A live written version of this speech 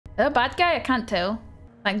The bad guy? I can't tell.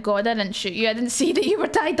 Thank God I didn't shoot you. I didn't see that you were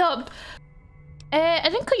tied up. I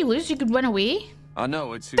didn't cut you loose. You could run away. I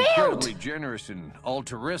know, it's incredibly generous and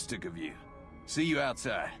altruistic of you. See you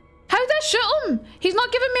outside. How did I shoot him? He's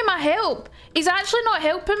not giving me my help. He's actually not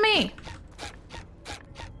helping me.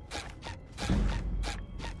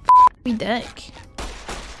 We dick.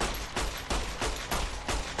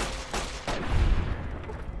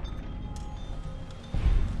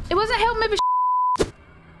 It wasn't helping me with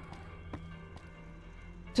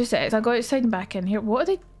 2 seconds. I go outside and back in here. What are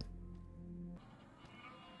they?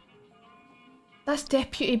 That's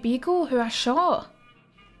Deputy Beagle who I shot.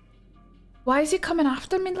 Why is he coming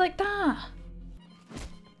after me like that?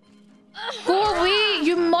 Go away,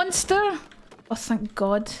 you monster! Oh, thank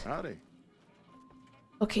God. Howdy.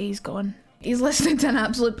 Okay, he's gone. He's listening to an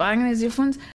absolute bang in his earphones.